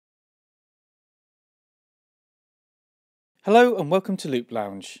Hello and welcome to Loop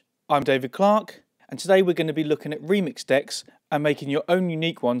Lounge. I'm David Clark and today we're going to be looking at remix decks and making your own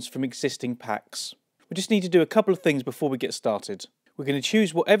unique ones from existing packs. We just need to do a couple of things before we get started. We're going to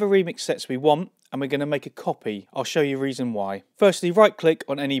choose whatever remix sets we want and we're going to make a copy. I'll show you a reason why. Firstly, right click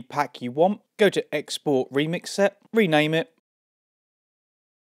on any pack you want, go to Export Remix Set, rename it,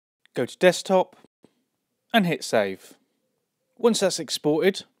 go to Desktop and hit Save. Once that's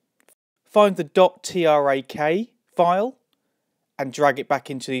exported, find the .trak file and drag it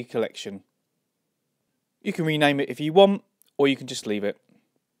back into the collection. You can rename it if you want, or you can just leave it.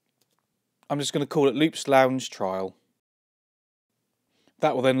 I'm just going to call it Loops Lounge Trial.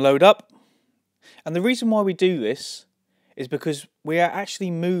 That will then load up. And the reason why we do this is because we are actually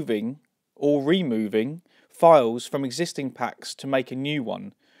moving or removing files from existing packs to make a new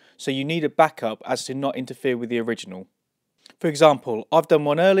one. So you need a backup as to not interfere with the original. For example, I've done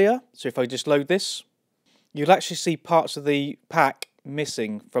one earlier, so if I just load this, you'll actually see parts of the pack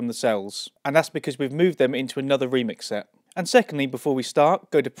missing from the cells, and that's because we've moved them into another remix set. And secondly, before we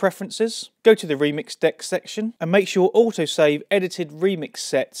start, go to Preferences, go to the Remix Deck section, and make sure Autosave Edited Remix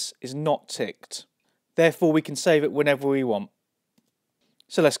Sets is not ticked. Therefore, we can save it whenever we want.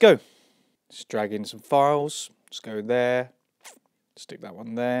 So let's go. Just drag in some files, just go there, stick that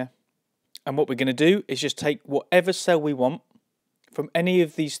one there. And what we're going to do is just take whatever cell we want from any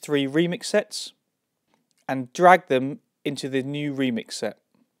of these three remix sets and drag them into the new remix set.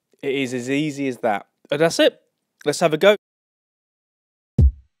 It is as easy as that. And that's it. Let's have a go.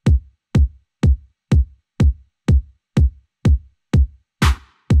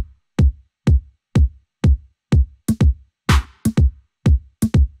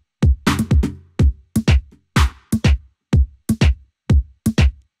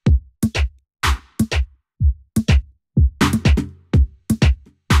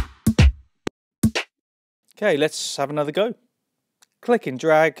 Okay, let's have another go. Click and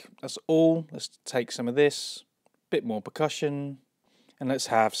drag, that's all. Let's take some of this, bit more percussion, and let's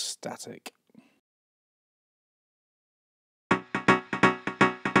have static.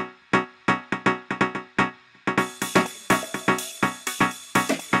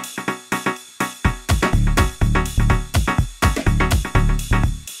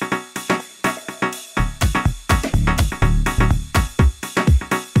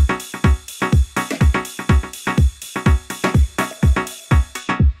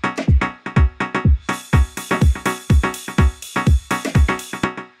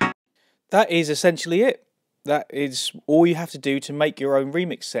 That is essentially it. That is all you have to do to make your own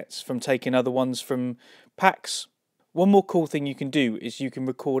remix sets from taking other ones from packs. One more cool thing you can do is you can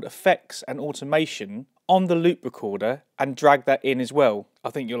record effects and automation on the loop recorder and drag that in as well. I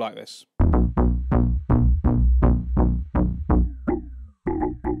think you'll like this.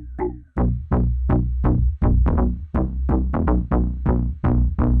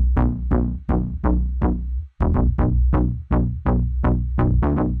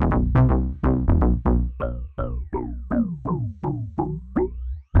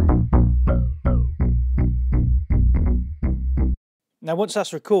 Now once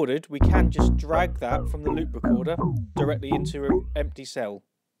that's recorded, we can just drag that from the loop recorder directly into an empty cell.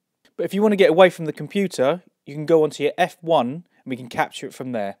 But if you want to get away from the computer, you can go onto your F1 and we can capture it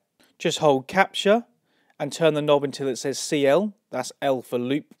from there. Just hold capture and turn the knob until it says CL, that's L for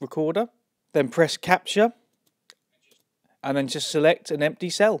loop recorder. Then press capture and then just select an empty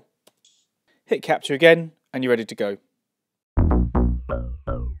cell. Hit capture again and you're ready to go.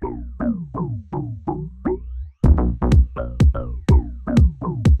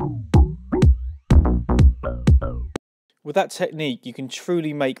 With that technique, you can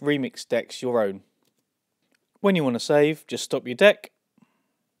truly make remix decks your own. When you want to save, just stop your deck,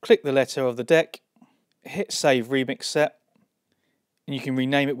 click the letter of the deck, hit Save Remix Set, and you can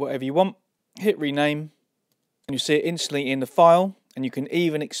rename it whatever you want. Hit Rename, and you see it instantly in the file, and you can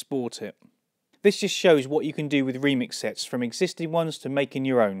even export it. This just shows what you can do with remix sets, from existing ones to making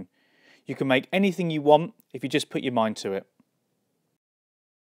your own. You can make anything you want if you just put your mind to it.